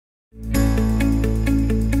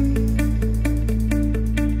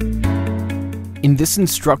In this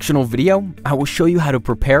instructional video, I will show you how to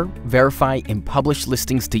prepare, verify, and publish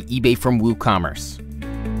listings to eBay from WooCommerce.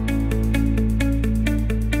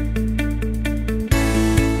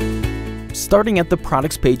 Starting at the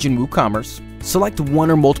products page in WooCommerce, select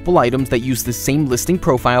one or multiple items that use the same listing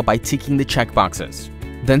profile by ticking the checkboxes.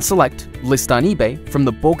 Then select List on eBay from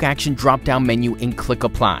the Bulk Action drop-down menu and click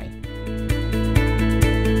Apply.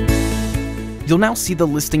 You'll now see the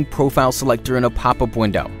listing profile selector in a pop-up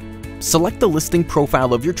window. Select the listing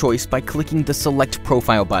profile of your choice by clicking the Select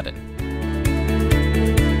Profile button.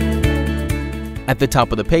 At the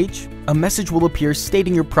top of the page, a message will appear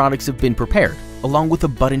stating your products have been prepared, along with a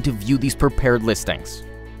button to view these prepared listings.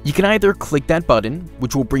 You can either click that button,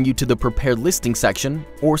 which will bring you to the Prepared Listings section,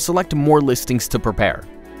 or select More Listings to prepare.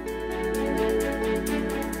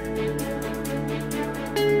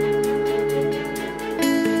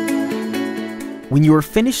 When you are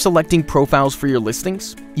finished selecting profiles for your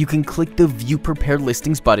listings, you can click the View Prepared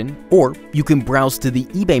Listings button, or you can browse to the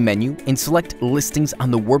eBay menu and select Listings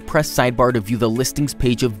on the WordPress sidebar to view the listings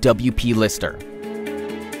page of WP Lister.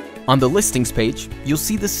 On the listings page, you'll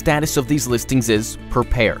see the status of these listings is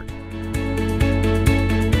Prepared.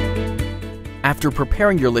 After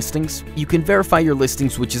preparing your listings, you can verify your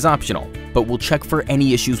listings, which is optional, but will check for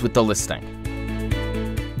any issues with the listing.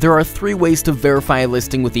 There are 3 ways to verify a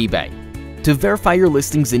listing with eBay. To verify your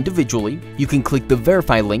listings individually, you can click the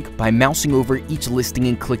Verify link by mousing over each listing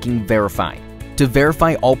and clicking Verify. To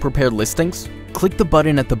verify all prepared listings, click the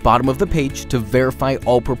button at the bottom of the page to verify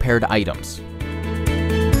all prepared items.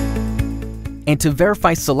 And to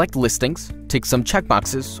verify select listings, tick some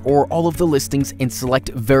checkboxes or all of the listings and select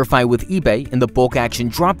Verify with eBay in the Bulk Action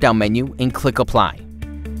drop-down menu and click Apply.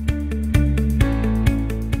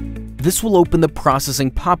 This will open the Processing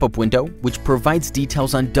pop-up window, which provides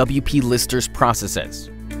details on WP Lister's processes.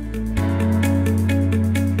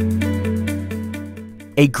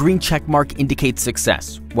 A green check mark indicates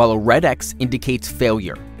success, while a red X indicates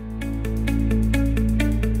failure.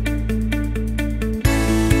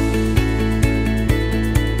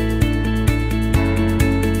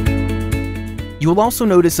 You will also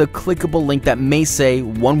notice a clickable link that may say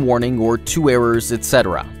 1 warning or 2 errors,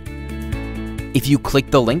 etc. If you click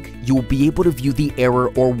the link, you will be able to view the error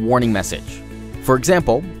or warning message. For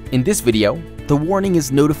example, in this video, the warning is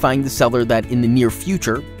notifying the seller that in the near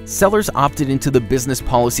future, sellers opted into the Business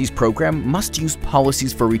Policies program must use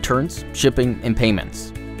policies for returns, shipping, and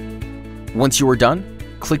payments. Once you are done,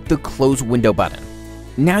 click the Close Window button.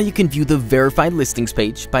 Now you can view the Verified Listings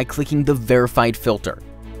page by clicking the Verified filter.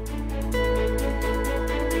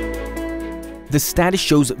 The status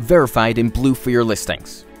shows Verified in blue for your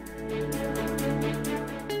listings.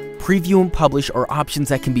 Preview and Publish are options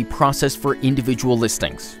that can be processed for individual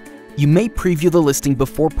listings. You may preview the listing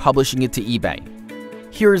before publishing it to eBay.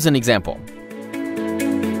 Here is an example.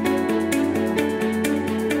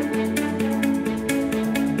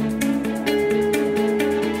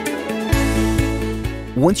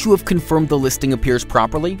 Once you have confirmed the listing appears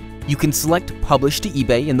properly, you can select Publish to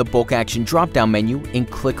eBay in the Bulk Action drop-down menu and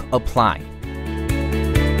click Apply.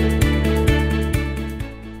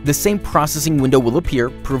 The same processing window will appear,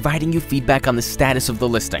 providing you feedback on the status of the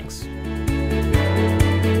listings.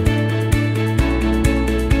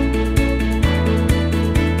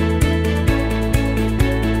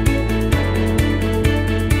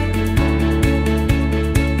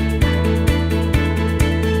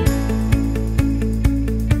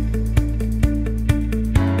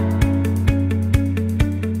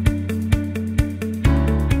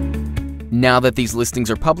 Now that these listings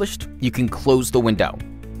are published, you can close the window.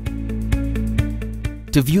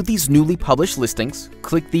 To view these newly published listings,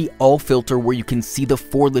 click the All filter where you can see the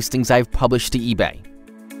 4 listings I've published to eBay.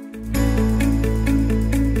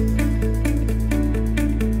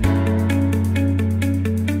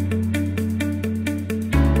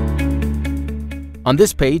 On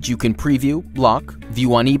this page, you can preview, lock,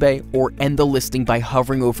 view on eBay, or end the listing by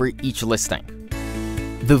hovering over each listing.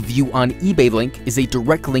 The View on eBay link is a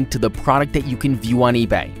direct link to the product that you can view on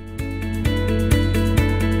eBay.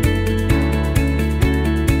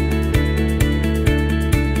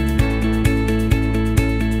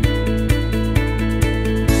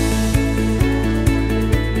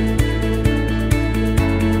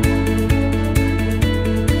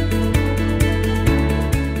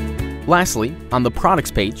 Lastly, on the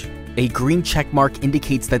products page, a green check mark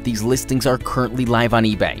indicates that these listings are currently live on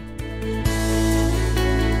eBay.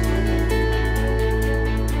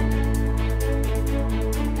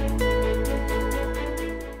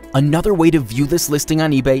 Another way to view this listing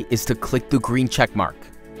on eBay is to click the green check mark.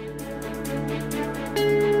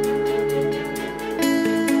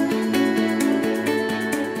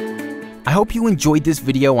 I hope you enjoyed this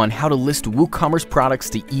video on how to list WooCommerce products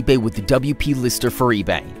to eBay with the WP Lister for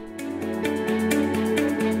eBay.